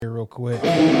here real quick.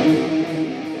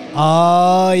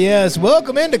 Yes.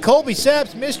 Welcome into Colby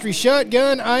Sapp's Mystery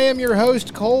Shotgun. I am your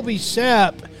host, Colby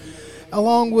Sapp,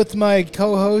 along with my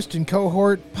co-host and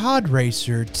cohort, Pod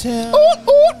Racer Tim.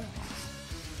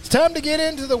 It's time to get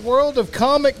into the world of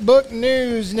comic book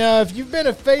news. Now, if you've been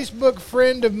a Facebook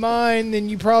friend of mine, then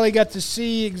you probably got to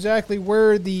see exactly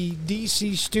where the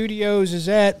DC Studios is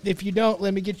at. If you don't,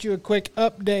 let me get you a quick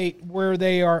update where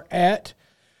they are at.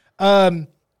 Of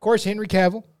course, Henry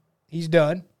Cavill, he's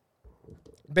done.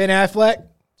 Ben Affleck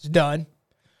is done.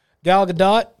 Gal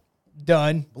Gadot,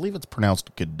 done. I believe it's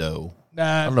pronounced Godot.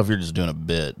 I don't know if you're just doing a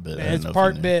bit, but it's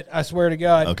part bit, I swear to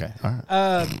God. Okay, all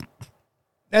right.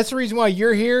 That's the reason why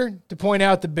you're here, to point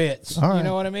out the bits. All right. You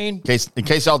know what I mean? In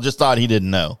case y'all just thought he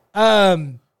didn't know.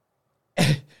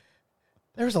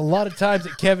 There's a lot of times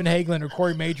that Kevin Hagelin or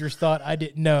Corey Majors thought I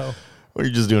didn't know. Well,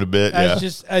 you're just doing a bit, I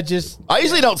yeah. I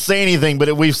usually don't say anything,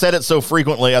 but we've said it so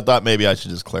frequently, I thought maybe I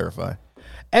should just clarify.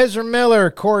 Ezra Miller,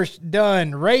 of course,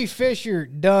 done. Ray Fisher,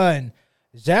 done.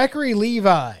 Zachary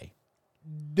Levi,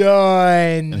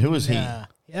 done. And who is he?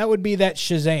 That would be that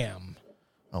Shazam.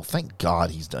 Oh, thank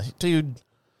God he's done. Dude,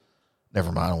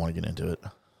 never mind. I don't want to get into it.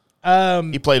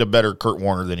 He played a better Kurt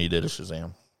Warner than he did as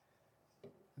Shazam.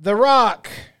 The Rock,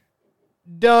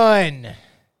 done.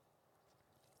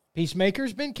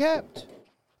 Peacemaker's been kept.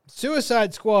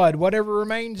 Suicide Squad, whatever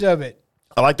remains of it.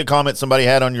 I like the comment somebody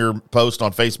had on your post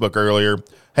on Facebook earlier.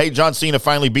 Hey, John Cena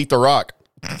finally beat The Rock.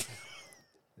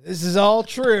 This is all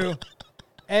true.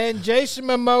 And Jason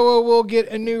Momoa will get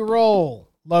a new role,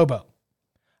 Lobo.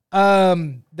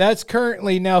 That's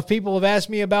currently, now if people have asked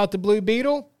me about the Blue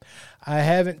Beetle, I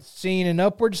haven't seen an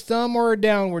upwards thumb or a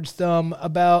downwards thumb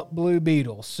about Blue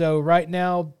Beetle. So right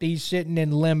now he's sitting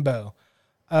in limbo.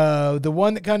 The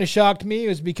one that kind of shocked me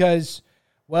was because,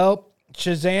 well,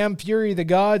 Shazam! Fury of the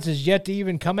Gods has yet to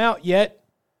even come out yet,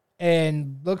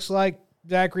 and looks like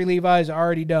Zachary Levi's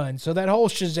already done. So that whole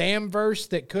Shazam verse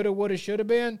that coulda, woulda, shoulda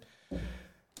been,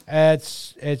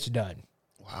 it's done.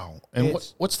 Wow. And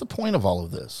what's the point of all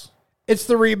of this? It's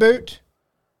the reboot.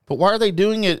 But why are they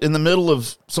doing it in the middle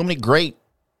of so many great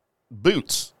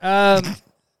boots?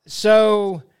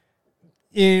 So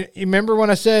you remember when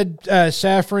I said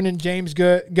Safran and James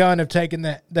Gunn have taken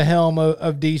the helm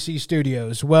of DC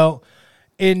Studios? Well,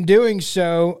 in doing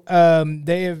so,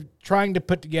 they have trying to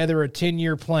put together a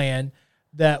 10-year plan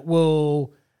that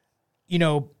will,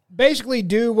 basically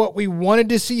do what we wanted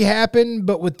to see happen,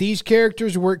 but with these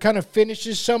characters where it kind of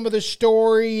finishes some of the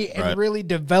story and really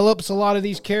develops a lot of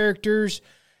these characters.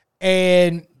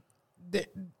 And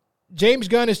James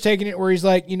Gunn is taking it where he's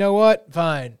like, you know what?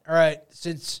 Fine. All right.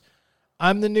 Since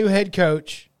I'm the new head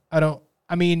coach,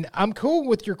 I'm cool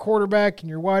with your quarterback and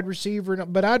your wide receiver,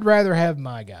 but I'd rather have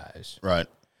my guys. Right.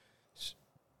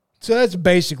 So that's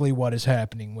basically what is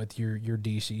happening with your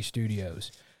DC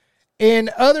Studios.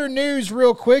 In other news,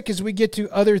 real quick, as we get to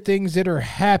other things that are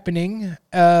happening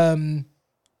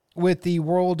with the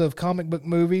world of comic book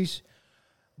movies,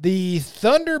 the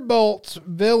Thunderbolts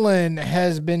villain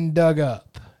has been dug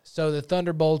up. So the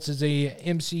Thunderbolts is a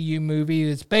MCU movie.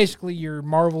 It's basically your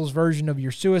Marvel's version of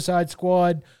your Suicide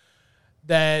Squad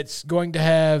that's going to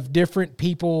have different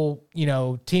people,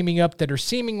 teaming up that are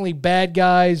seemingly bad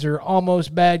guys or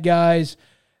almost bad guys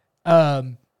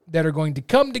that are going to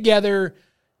come together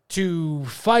to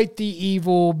fight the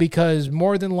evil, because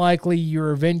more than likely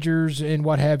your Avengers and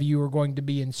what have you are going to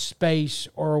be in space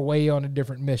or away on a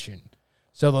different mission.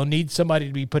 So they'll need somebody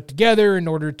to be put together in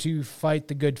order to fight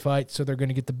the good fight, so they're going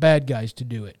to get the bad guys to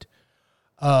do it,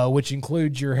 which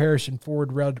includes your Harrison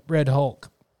Ford Red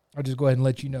Hulk. I'll just go ahead and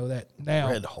let you know that now.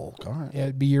 Red Hulk, all right. Yeah,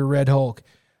 it'd be your Red Hulk.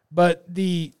 But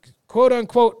the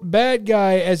quote-unquote bad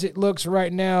guy, as it looks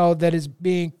right now, that is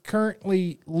being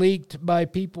currently leaked by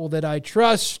people that I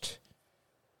trust,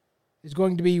 is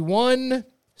going to be one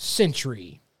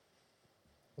Sentry,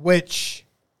 which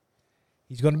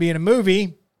he's going to be in a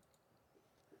movie,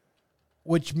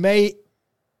 which may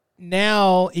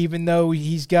now, even though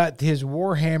he's got his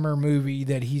Warhammer movie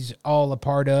that he's all a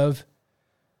part of,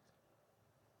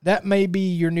 that may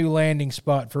be your new landing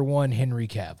spot for one Henry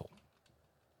Cavill.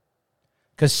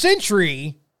 Because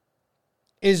Sentry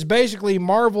is basically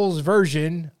Marvel's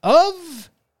version of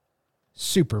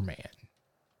Superman.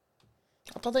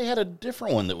 I thought they had a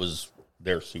different one that was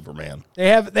their Superman. They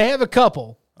have a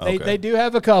couple. Okay. They do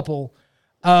have a couple.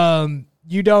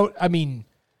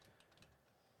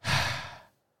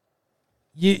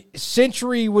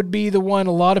 Sentry would be the one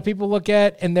a lot of people look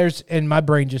at, and my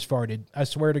brain just farted. I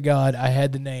swear to God, I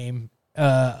had the name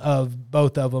of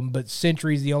both of them, but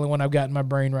Sentry's the only one I've got in my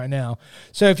brain right now.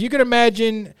 So if you can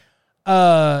imagine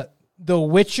The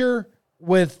Witcher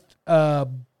with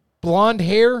blonde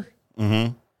hair,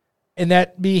 and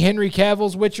that be Henry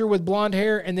Cavill's Witcher with blonde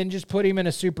hair, and then just put him in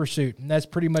a super suit, and that's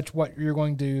pretty much what you're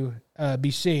going to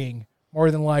be seeing more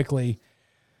than likely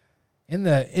in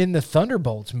the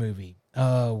Thunderbolts movie.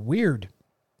 Weird.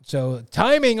 So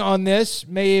timing on this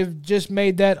may have just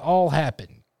made that all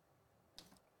happen.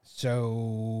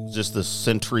 So is this the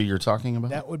Sentry you're talking about?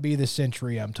 That would be the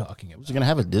Sentry I'm talking about. Is it going to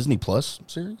have a Disney Plus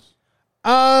series?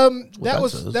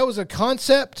 That was a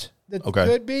concept that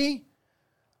could be.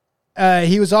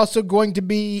 He was also going to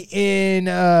be in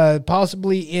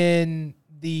possibly in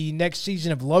the next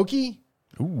season of Loki.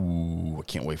 Ooh, I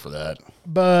can't wait for that.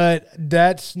 But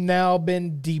that's now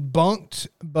been debunked.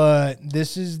 But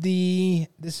this is the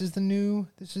new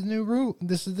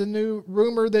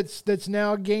rumor that's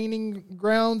now gaining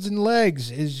grounds and legs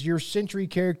is your Sentry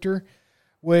character,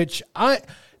 which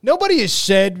nobody has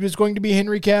said was going to be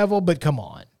Henry Cavill, but come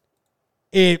on.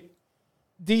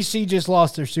 DC just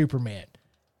lost their Superman.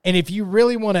 And if you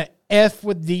really want to F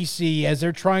with DC as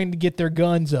they're trying to get their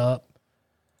guns up,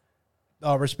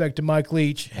 all respect to Mike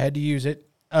Leach, had to use it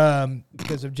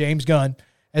because of James Gunn.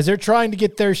 As they're trying to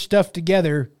get their stuff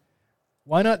together,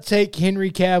 why not take Henry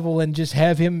Cavill and just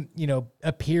have him,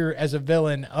 appear as a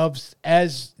villain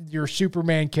as your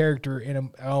Superman character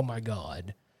oh my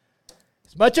God.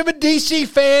 As much of a DC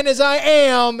fan as I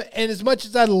am, and as much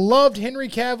as I loved Henry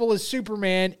Cavill as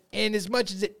Superman, and as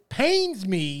much as it pains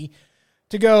me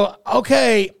to go,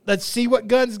 okay, let's see what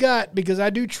Gunn's got, because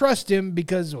I do trust him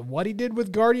because of what he did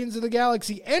with Guardians of the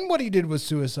Galaxy and what he did with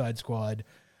Suicide Squad.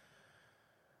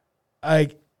 I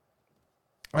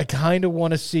kind of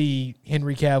want to see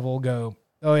Henry Cavill go,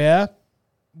 oh yeah?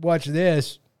 Watch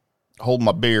this. Hold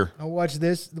my beer. I'll watch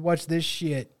this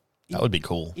shit. That would be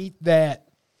cool. Eat that.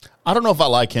 I don't know if I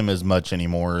like him as much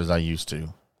anymore as I used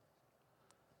to.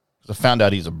 I found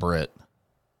out he's a Brit.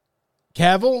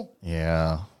 Cavill?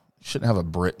 Yeah. Shouldn't have a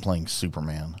Brit playing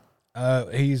Superman.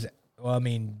 Did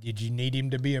you need him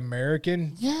to be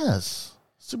American? Yes.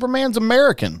 Superman's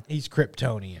American. He's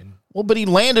Kryptonian. Well, but he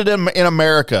landed in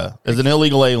America as an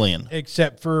illegal alien.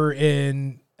 Except for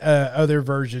in other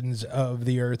versions of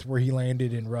the Earth where he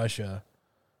landed in Russia.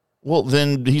 Well,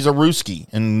 then he's a Ruski,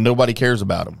 and nobody cares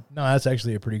about him. No, that's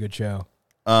actually a pretty good show.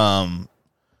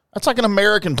 That's like an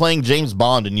American playing James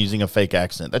Bond and using a fake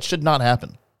accent. That should not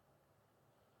happen.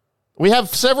 We have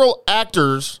several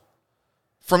actors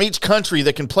from each country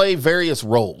that can play various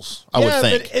roles, I would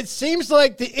think. But it seems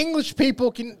like the English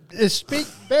people can speak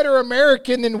better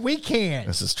American than we can.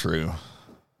 This is true,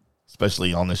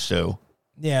 especially on this show.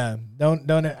 Yeah, the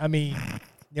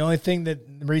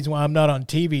reason why I'm not on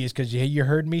TV is because you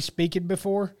heard me speak it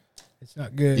before. It's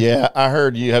not good. Yeah, I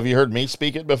heard you. Have you heard me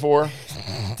speak it before?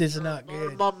 This is not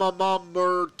good.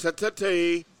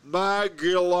 My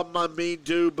girl, me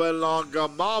do belong to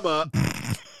mama.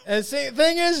 And see, the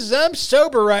thing is I'm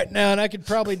sober right now, and I could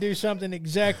probably do something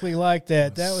exactly like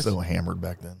that. That was so hammered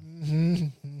back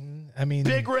then. I mean,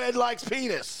 Big Red likes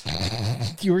penis.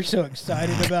 You were so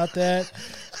excited about that.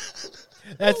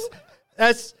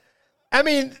 That's. I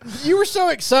mean, you were so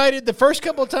excited. The first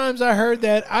couple of times I heard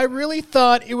that, I really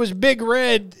thought it was Big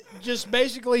Red just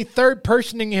basically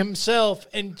third-personing himself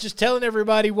and just telling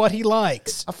everybody what he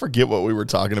likes. I forget what we were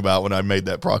talking about when I made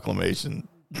that proclamation.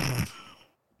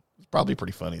 It's probably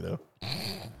pretty funny, though.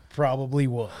 Probably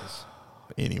was.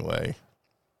 Anyway.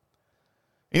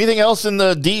 Anything else in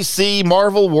the DC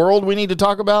Marvel world we need to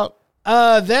talk about?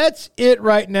 That's it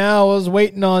right now. I was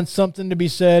waiting on something to be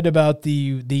said about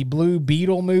the Blue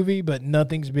Beetle movie, but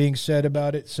nothing's being said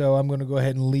about it, so I'm going to go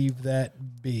ahead and leave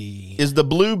that be. Is the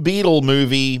Blue Beetle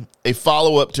movie a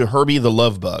follow-up to Herbie the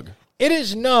Love Bug? It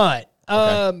is not.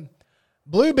 Okay.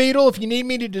 Blue Beetle, if you need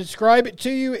me to describe it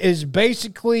to you, is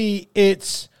basically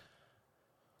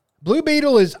Blue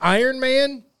Beetle is Iron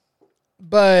Man,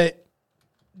 but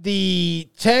the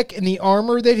tech and the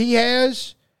armor that he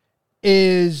has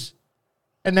is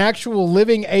an actual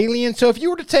living alien. So if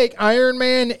you were to take Iron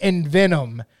Man and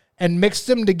Venom and mix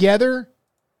them together,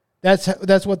 that's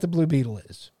what the Blue Beetle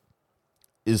is.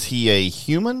 Is he a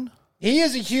human? He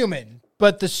is a human,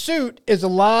 but the suit is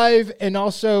alive and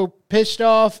also pissed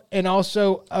off and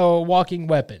also a walking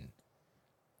weapon.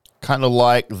 Kind of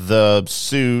like the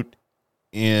suit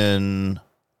in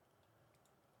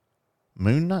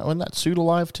Moon Knight. Wasn't that suit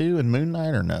alive too in Moon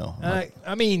Knight or no?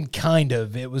 I mean, kind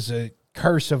of. It was a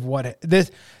curse of this.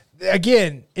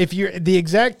 Again, if you're the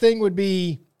exact thing would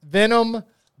be Venom,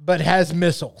 but has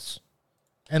missiles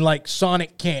and like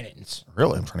sonic cannons.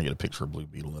 Really? I'm trying to get a picture of Blue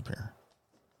Beetle up here.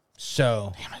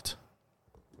 So damn it.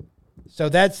 So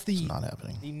that's it's not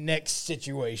happening. The next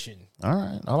situation. All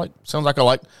right. It sounds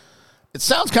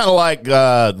kind of like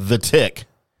The Tick.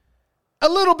 A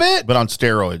little bit. but on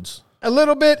steroids. A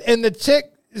little bit. And the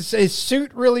tick, his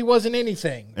suit really wasn't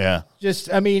anything. Yeah.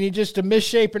 He just a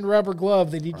misshapen rubber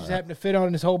glove that he just happened to fit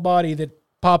on his whole body that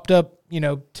popped up,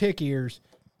 tick ears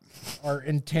or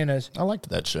antennas. I liked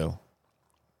that show.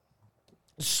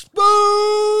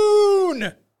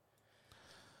 Spoon!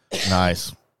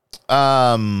 Nice.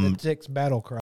 The tick's battle cry.